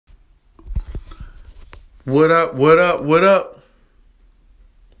What up? What up? What up?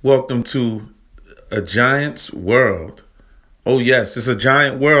 Welcome to a Giant's World. Oh, yes, it's a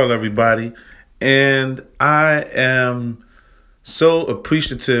giant world, everybody. And I am so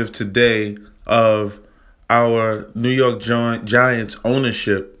appreciative today of our New York Giants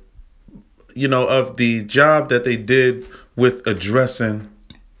ownership, of the job that they did with addressing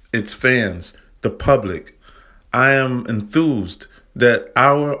its fans, the public. I am enthused that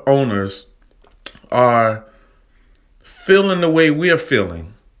our owners are feeling the way we're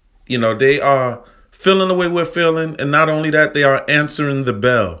feeling. They are feeling the way we're feeling. And not only that, they are answering the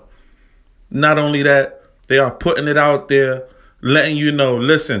bell. Not only that, they are putting it out there, letting you know,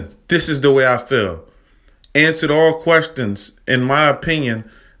 listen, this is the way I feel. Answered all questions, in my opinion,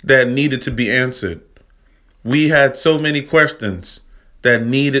 that needed to be answered. We had so many questions that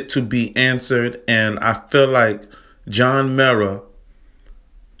needed to be answered. And I feel like John Mara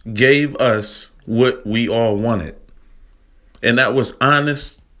gave us what we all wanted. And that was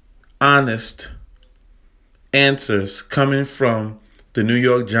honest answers coming from the New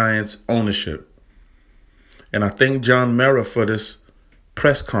York Giants ownership. And I thank John Mara for this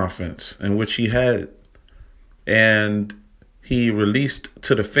press conference in which he had. And he released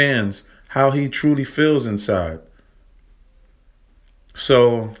to the fans how he truly feels inside.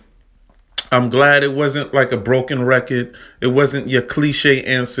 So I'm glad it wasn't like a broken record. It wasn't your cliche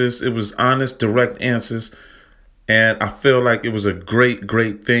answers. It was honest, direct answers. And I feel like it was a great,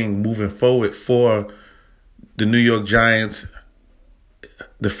 great thing moving forward for the New York Giants,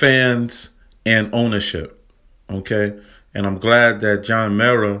 the fans, and ownership. Okay? And I'm glad that John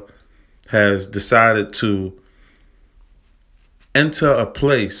Mara has decided to enter a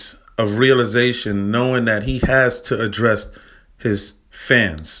place of realization, knowing that he has to address his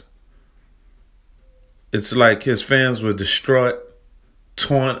fans. It's like his fans were distraught,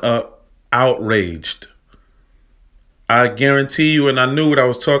 torn up, outraged. I guarantee you, and I knew what I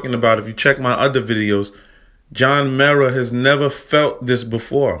was talking about. If you check my other videos, John Mara has never felt this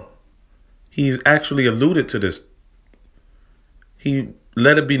before. He actually alluded to this. He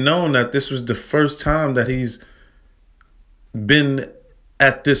let it be known that this was the first time that he's been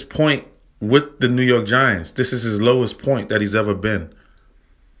at this point with the New York Giants. This is his lowest point that he's ever been.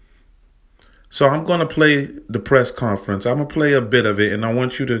 So I'm going to play the press conference. I'm going to play a bit of it, and I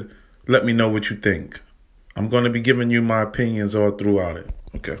want you to let me know what you think. I'm going to be giving you my opinions all throughout it.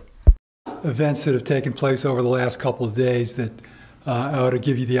 Okay. Events that have taken place over the last couple of days that I ought to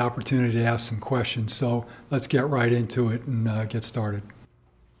give you the opportunity to ask some questions. So let's get right into it and get started.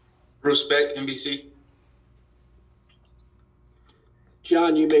 Bruce Beck, NBC.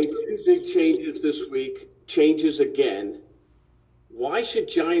 John, you made two big changes this week, changes again. Why should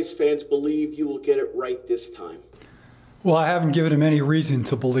Giants fans believe you will get it right this time? Well, I haven't given him any reason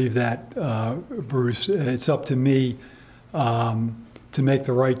to believe that, Bruce. It's up to me to make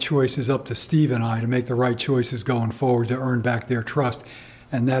the right choices, up to Steve and I to make the right choices going forward to earn back their trust.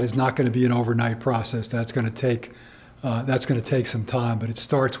 And that is not going to be an overnight process. That's going to take some time, but it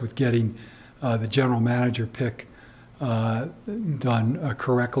starts with getting the general manager pick done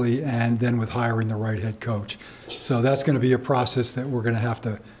correctly, and then with hiring the right head coach. So that's going to be a process that we're going to have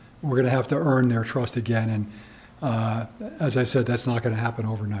to earn their trust again. And as I said, that's not going to happen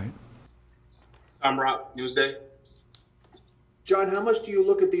overnight. Tom Rock, Newsday. John, how much do you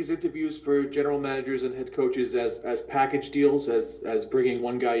look at these interviews for general managers and head coaches as package deals, as bringing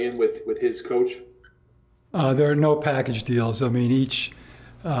one guy in with his coach? There are no package deals. I mean,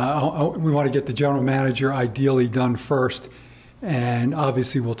 we want to get the general manager ideally done first, and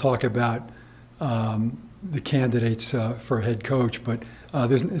obviously we'll talk about the candidates for head coach, but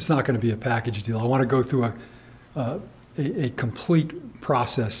it's not going to be a package deal. I want to go through a complete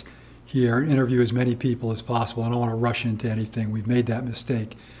process here, interview as many people as possible. I don't want to rush into anything. We've made that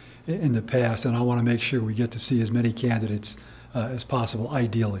mistake in the past, and I want to make sure we get to see as many candidates as possible,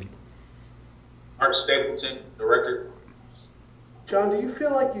 ideally. Art Stapleton, The Record. John, do you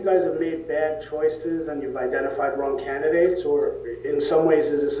feel like you guys have made bad choices and you've identified wrong candidates, or in some ways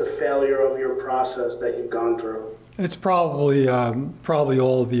is this a failure of your process that you've gone through? It's probably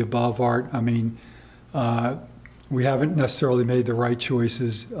all of the above, Art. I mean, we haven't necessarily made the right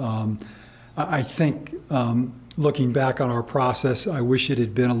choices. I think looking back on our process, I wish it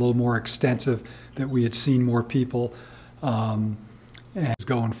had been a little more extensive, that we had seen more people and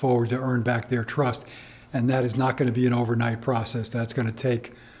going forward to earn back their trust. And that is not going to be an overnight process. That's going to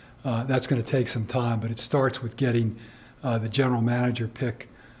take some time, but it starts with getting the general manager pick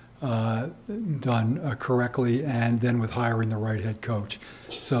done correctly, and then with hiring the right head coach.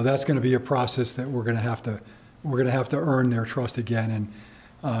 So that's going to be a process that we're going to have to earn their trust again.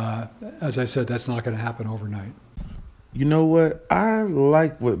 as I said, that's not going to happen overnight. You know what? I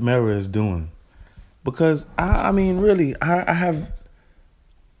like what Mara is doing because I mean, really, I have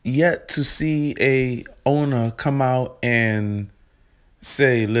yet to see a owner come out and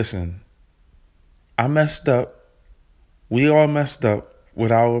say, listen, I messed up. We all messed up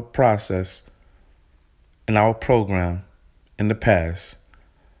with our process and our program in the past.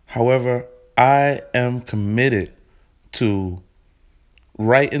 However, I am committed to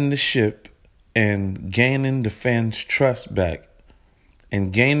righting the ship and gaining the fans' trust back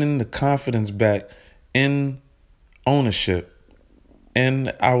and gaining the confidence back in ownership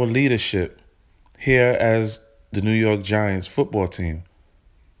and our leadership here as the New York Giants football team.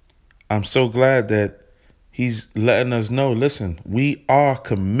 I'm so glad that he's letting us know, listen, we are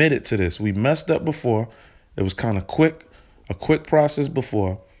committed to this. We messed up before. It was kind of a quick process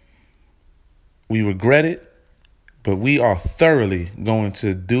before. We regret it, but we are thoroughly going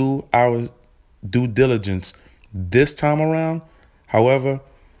to do our due diligence this time around. However,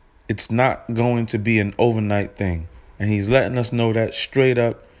 it's not going to be an overnight thing. And he's letting us know that straight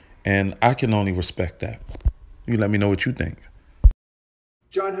up, and I can only respect that. You let me know what you think.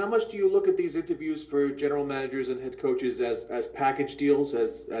 John, how much do you look at these interviews for general managers and head coaches as package deals,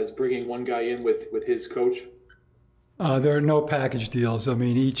 as bringing one guy in with his coach? There are no package deals. I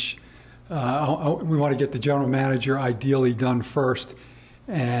mean, we want to get the general manager ideally done first,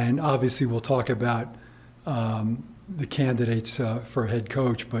 and obviously we'll talk about the candidates for head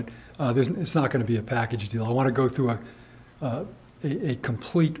coach, but it's not going to be a package deal. I want to go through a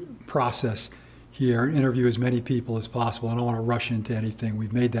complete process here, interview as many people as possible. I don't want to rush into anything.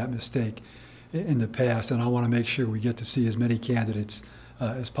 We've made that mistake in the past, and I want to make sure we get to see as many candidates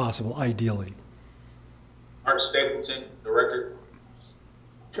as possible, ideally. Art Stapleton, the record.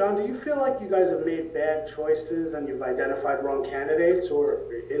 John, do you feel like you guys have made bad choices and you've identified wrong candidates, or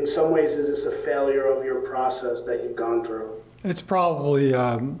in some ways is this a failure of your process that you've gone through? It's probably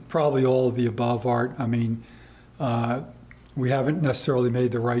all of the above, Art. I mean, we haven't necessarily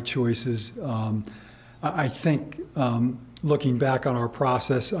made the right choices. I think looking back on our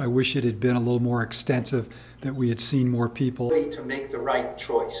process, I wish it had been a little more extensive, that we had seen more people. To make the right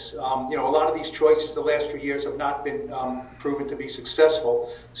choice. A lot of these choices the last few years have not been proven to be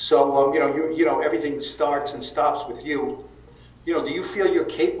successful. So, everything starts and stops with you. Do you feel you're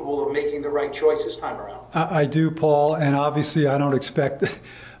capable of making the right choice this time around? I do, Paul, and obviously I don't expect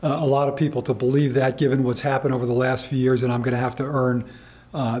a lot of people to believe that given what's happened over the last few years, and I'm going to have to earn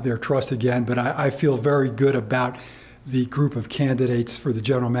their trust again. But I feel very good about the group of candidates for the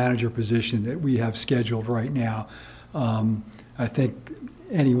general manager position that we have scheduled right now. I think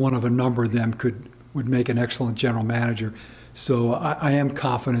any one of a number of them would make an excellent general manager. So I am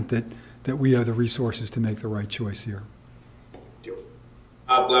confident that we have the resources to make the right choice here.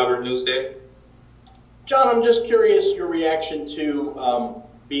 Bob Glauber, Newsday. John, I'm just curious your reaction to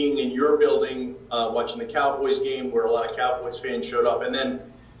being in your building, watching the Cowboys game where a lot of Cowboys fans showed up, and then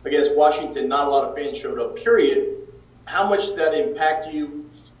against Washington, not a lot of fans showed up, period. How much did that impact you?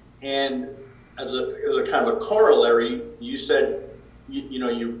 And as a kind of a corollary, you said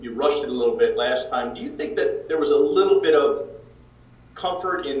you rushed it a little bit last time. Do you think that there was a little bit of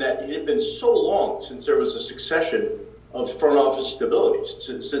comfort in that it had been so long since there was a succession of front office stability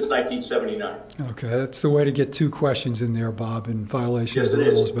since 1979? Okay, that's the way to get two questions in there, Bob, in violation Yes, of the it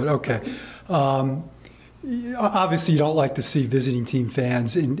is. rules. But okay. Obviously, you don't like to see visiting team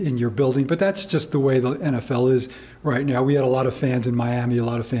fans in your building, but that's just the way the NFL is right now. We had a lot of fans in Miami, a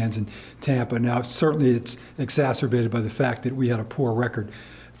lot of fans in Tampa. Now, certainly it's exacerbated by the fact that we had a poor record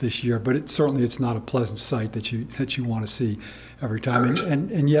this year, but it's not a pleasant sight that you want to see every time.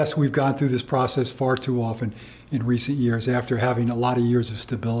 And yes, we've gone through this process far too often in recent years after having a lot of years of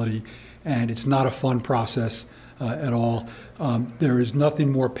stability, and it's not a fun process at all. There is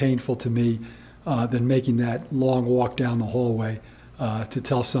nothing more painful to me than making that long walk down the hallway to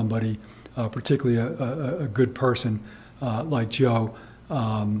tell somebody, particularly a good person like Joe,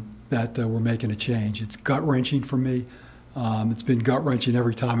 that we're making a change. It's gut-wrenching for me. It's been gut-wrenching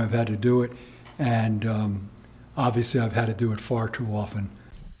every time I've had to do it, and obviously I've had to do it far too often.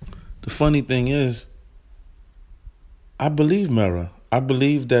 The funny thing is, I believe Mara. I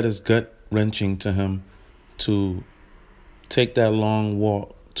believe that it's gut-wrenching to him to take that long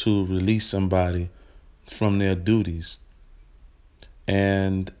walk to release somebody from their duties.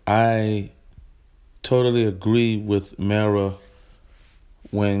 And I totally agree with Mara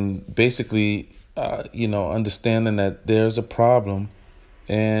when basically, understanding that there's a problem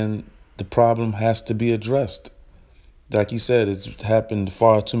and the problem has to be addressed. Like you said, it's happened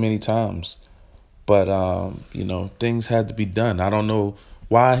far too many times. But, things had to be done. I don't know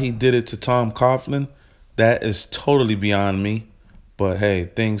Why he did it to Tom Coughlin, that is totally beyond me. But hey,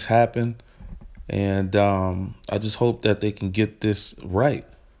 things happen. And I just hope that they can get this right.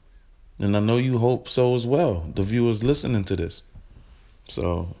 And I know you hope so as well, the viewers listening to this.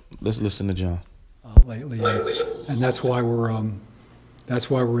 So let's listen to John. Lately, and that's why we're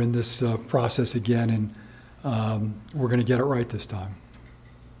in this process again, and we're going to get it right this time.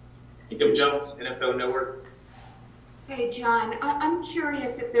 Kim Jones, NFL Network. Hey, John, I'm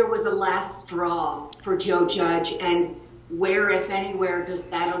curious if there was a last straw for Joe Judge, and where, if anywhere, does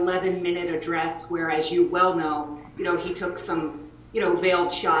that 11-minute address, where, as you well know, he took some,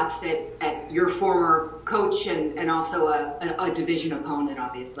 veiled shots at your former coach and also a division opponent,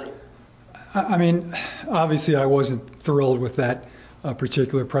 obviously. I mean, obviously I wasn't thrilled with that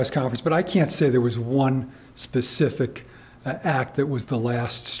particular press conference, but I can't say there was one specific act that was the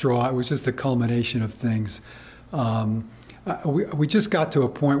last straw. It was just a culmination of things. We just got to a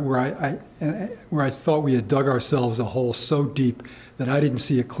point where I thought we had dug ourselves a hole so deep that I didn't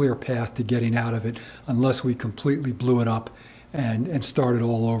see a clear path to getting out of it unless we completely blew it up and started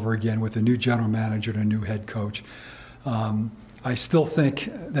all over again with a new general manager and a new head coach. I still think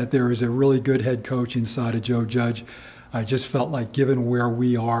that there is a really good head coach inside of Joe Judge. I just felt like, given where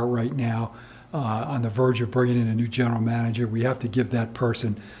we are right now, on the verge of bringing in a new general manager, we have to give that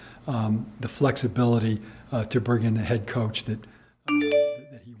person the flexibility to bring in the head coach that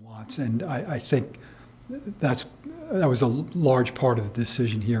he wants. And I think that was a large part of the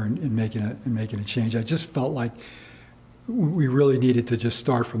decision here in making a change. I just felt like we really needed to just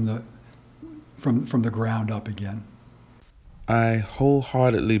start from the ground up again. I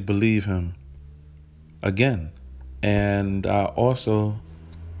wholeheartedly believe him again. And I also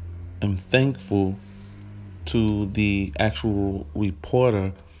am thankful to the actual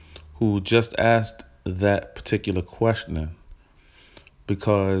reporter who just asked that particular question,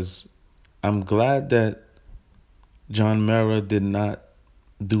 because I'm glad that John Mara did not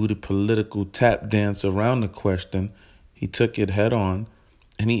do the political tap dance around the question. He took it head on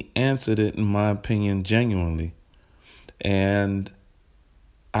and he answered it, in my opinion, genuinely. And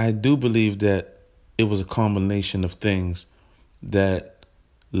I do believe that it was a combination of things that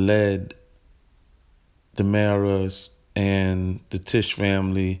led the Maras and the Tisch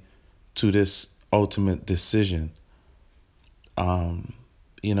family to this ultimate decision.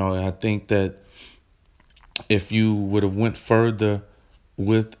 I think that if you would have went further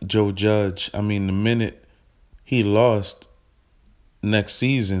with Joe Judge, the minute he lost next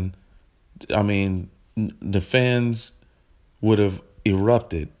season, the fans would have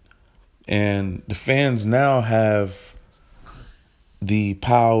erupted. And the fans now have the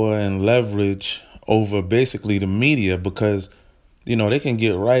power and leverage over basically the media, because, they can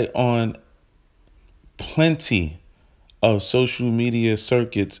get right on plenty of social media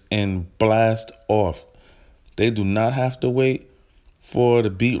circuits and blast off. They do not have to wait for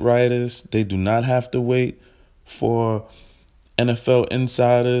the beat writers. They do not have to wait for NFL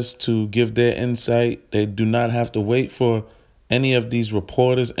insiders to give their insight. They do not have to wait for any of these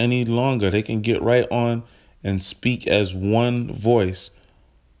reporters any longer. They can get right on and speak as one voice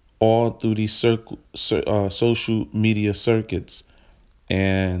all through these social media circuits.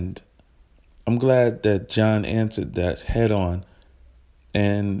 And I'm glad that John answered that head on.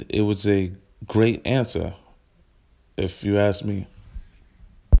 And it was a great answer, if you ask me.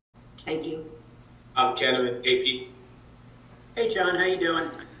 Thank you. I'm Kevin, AP. Hey, John, how you doing?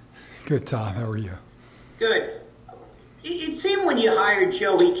 Good, Tom. How are you? Good. It seemed when you hired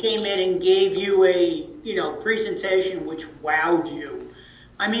Joe, he came in and gave you a, presentation which wowed you.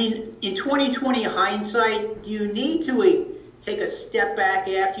 In 2020 hindsight, do you need to take a step back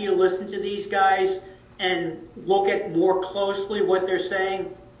after you listen to these guys and look at more closely what they're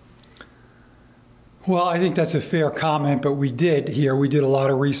saying? Well, I think that's a fair comment, but we did a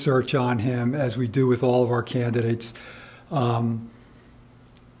lot of research on him, as we do with all of our candidates.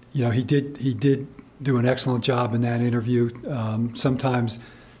 He did do an excellent job in that interview. Sometimes,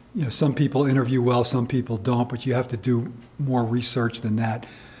 some people interview well, some people don't, but you have to do more research than that.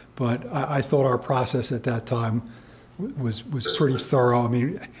 But I thought our process at that time was pretty thorough.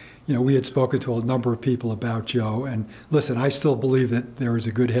 We had spoken to a number of people about Joe, and listen, I still believe that there is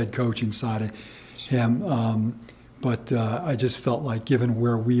a good head coach inside of him. But I just felt like, given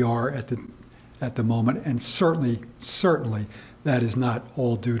where we are at the moment, and certainly that is not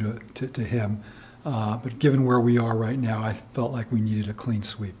all due to him. But given where we are right now, I felt like we needed a clean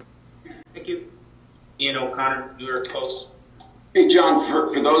sweep. Thank you. Ian O'Connor, New York Post. Hey, John,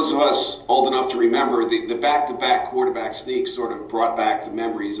 for those of us old enough to remember, the back-to-back quarterback sneak sort of brought back the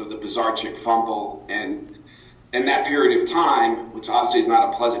memories of the Bizarchik fumble. And in that period of time, which obviously is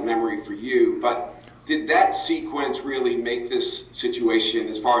not a pleasant memory for you, but did that sequence really make this situation,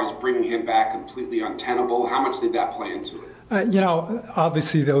 as far as bringing him back, completely untenable? How much did that play into it? You know,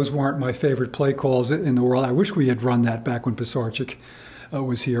 obviously those weren't my favorite play calls in the world. I wish we had run that back when Pisarcik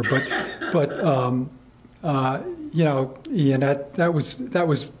was here. But you know, Ian, that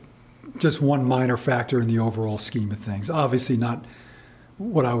was just one minor factor in the overall scheme of things. Obviously not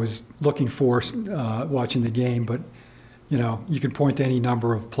what I was looking for watching the game, but you know, you can point to any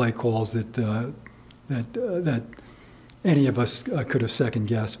number of play calls that any of us could have second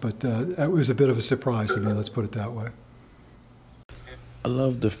guessed, but it was a bit of a surprise to me. Let's put it that way. I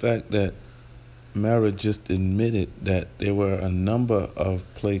love the fact that Mara just admitted that there were a number of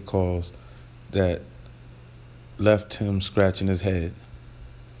play calls that left him scratching his head,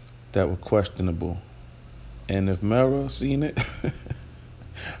 that were questionable. And if Mara seen it,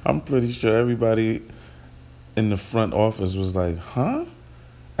 I'm pretty sure everybody in the front office was like, huh?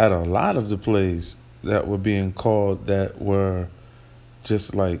 At a lot of the plays that were being called that were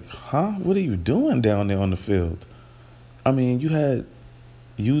just like, huh? What are you doing down there on the field? I mean, you had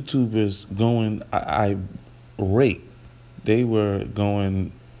YouTubers going irate. They were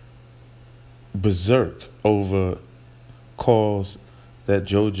going berserk over calls that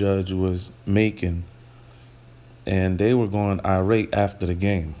Joe Judge was making, and they were going irate after the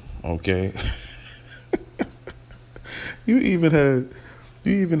game, okay? You even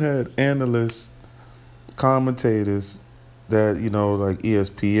had analysts, commentators that, you know, like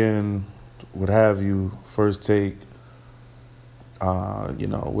ESPN, what have you, First Take, you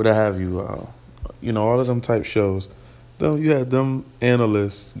know, what have you, you know, all of them type shows. Though you had them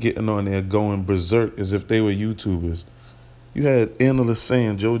analysts getting on there going berserk as if they were YouTubers. You had analysts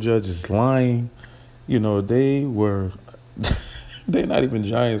saying Joe Judge is lying. You know, they were, they're not even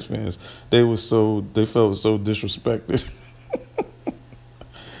Giants fans. They felt so disrespected.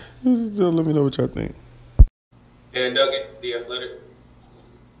 Let me know what y'all think. And Duggan, The Athletic.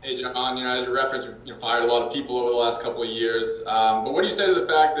 Hey, John, you know, as you referenced, you fired a lot of people over the last couple of years. But what do you say to the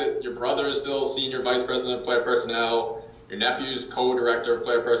fact that your brother is still senior vice president of player personnel, your nephew's co-director of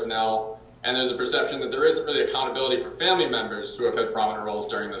player personnel, and there's a perception that there isn't really accountability for family members who have had prominent roles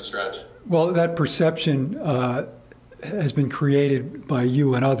during this stretch? Well, that perception has been created by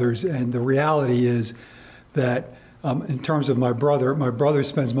you and others, and the reality is that in terms of my brother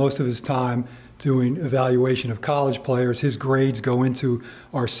spends most of his time doing evaluation of college players. His grades go into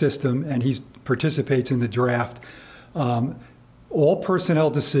our system, and he participates in the draft. All personnel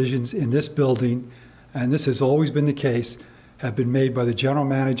decisions in this building, and this has always been the case, have been made by the general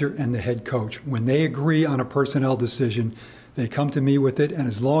manager and the head coach. When they agree on a personnel decision, they come to me with it, and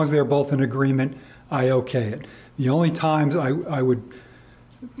as long as they're both in agreement, I okay it. The only times I would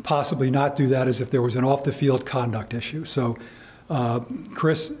possibly not do that is if there was an off-the-field conduct issue. So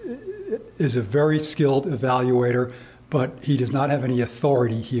Chris is a very skilled evaluator, but he does not have any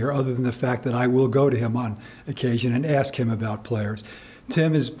authority here other than the fact that I will go to him on occasion and ask him about players.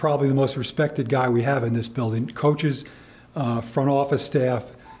 Tim is probably the most respected guy we have in this building. Coaches, front office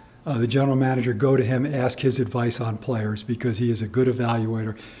staff, the general manager go to him, ask his advice on players because he is a good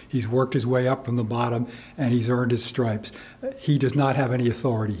evaluator. He's worked his way up from the bottom, and he's earned his stripes. He does not have any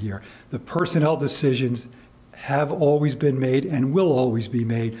authority here. The personnel decisions have always been made and will always be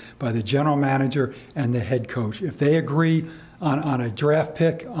made by the general manager and the head coach. If they agree on a draft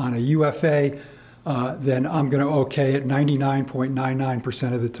pick, on a UFA, then I'm going to okay it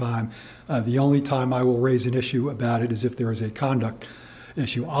 99.99% of the time. The only time I will raise an issue about it is if there is a conduct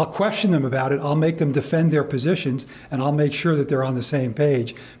issue. I'll question them about it. I'll make them defend their positions, and I'll make sure that they're on the same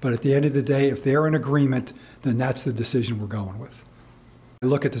page. But at the end of the day, if they're in agreement, then that's the decision we're going with. I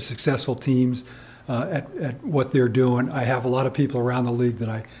look at the successful teams, at what they're doing. I have a lot of people around the league that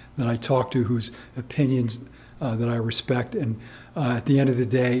I talk to whose opinions that I respect, and at the end of the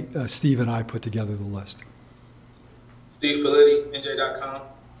day, Steve and I put together the list. Steve Felitti, NJ.com.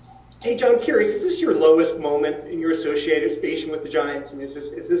 Hey, John, I'm curious, is this your lowest moment in your association with the Giants? And is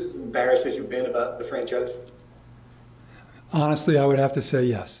this as embarrassed as you've been about the franchise? Honestly, I would have to say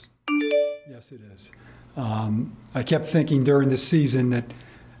yes. Yes, it is. I kept thinking during the season that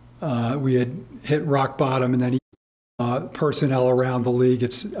we had hit rock bottom, and then personnel around the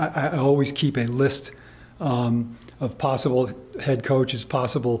league. I always keep a list of possible head coaches,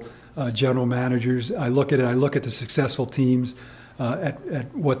 possible general managers. I look at it. I look at the successful teams,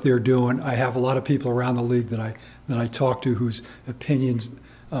 at what they're doing. I have a lot of people around the league that I talk to whose opinions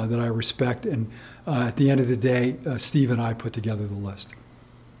that I respect. And at the end of the day, Steve and I put together the list.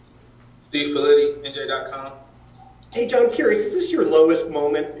 Steve Felitti, NJ.com. Hey, John, curious, is this your lowest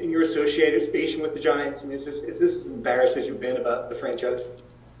moment in your association with the Giants? I mean, is this as embarrassed as you've been about the franchise?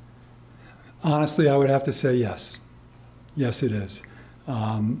 Honestly, I would have to say yes. Yes, it is.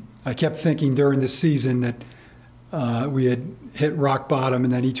 I kept thinking during the season that we had hit rock bottom,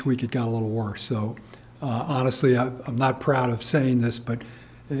 and then each week it got a little worse. So honestly, I'm not proud of saying this, but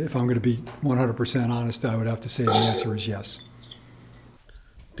if I'm going to be 100% honest, I would have to say the answer is yes.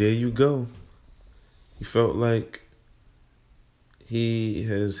 There you go. He felt like he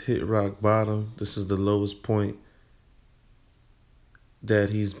has hit rock bottom. This is the lowest point that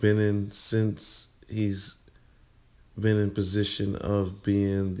he's been in since he's been in position of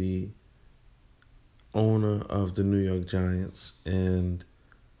being the owner of the New York Giants. And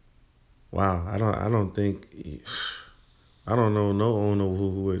wow, I don't know no owner who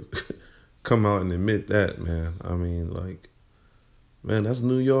would come out and admit that, man. I mean, like, man, that's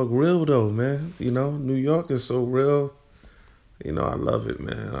New York real though, man. You know, New York is so real. You know, I love it,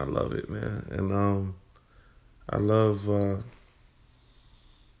 man. I love it, man. And I love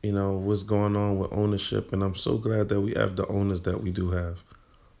you know, what's going on with ownership, and I'm so glad that we have the owners that we do have.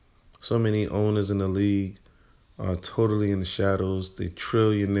 So many owners in the league are totally in the shadows. They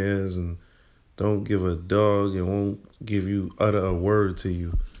trillionaires and don't give a dog and won't utter a word to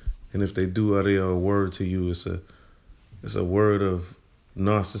you. And if they do utter a word to you, it's a word of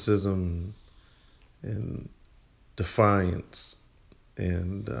narcissism and defiance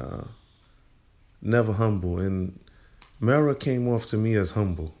and never humble. And Mara came off to me as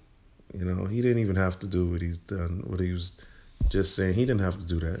humble. You know, he didn't even have to do what he's done, what he was just saying. He didn't have to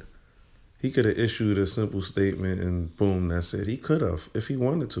do that. He could have issued a simple statement and boom, that's it. He could have if he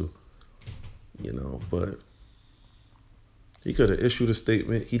wanted to, you know, but he could have issued a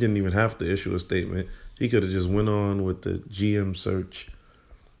statement. He didn't even have to issue a statement. He could have just went on with the GM search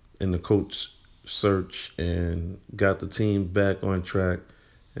and the coach search and got the team back on track,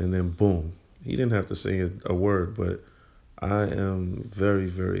 and then boom. He didn't have to say a word, but I am very,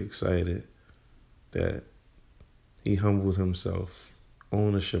 very excited that he humbled himself.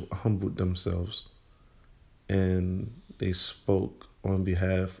 Ownership humbled themselves, and they spoke on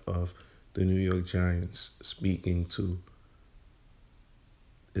behalf of the New York Giants, speaking to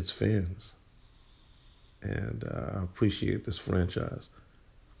its fans. And I appreciate this franchise.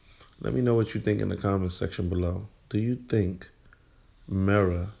 Let me know what you think in the comment section below. Do you think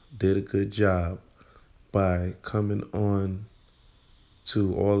Mara did a good job by coming on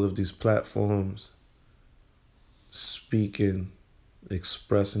to all of these platforms, speaking,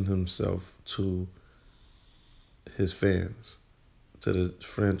 expressing himself to his fans, to the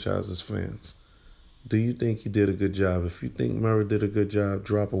franchise's fans? Do you think he did a good job? If you think Murray did a good job,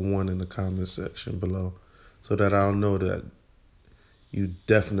 drop a 1 in the comment section below so that I'll know that you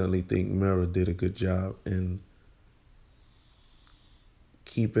definitely think Murray did a good job in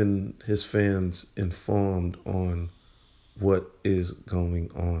keeping his fans informed on what is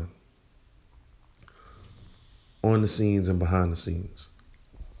going on the scenes and behind the scenes.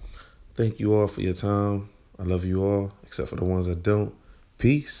 Thank you all for your time. I love you all, except for the ones that don't.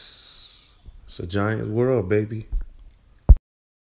 Peace. It's a giant world, baby.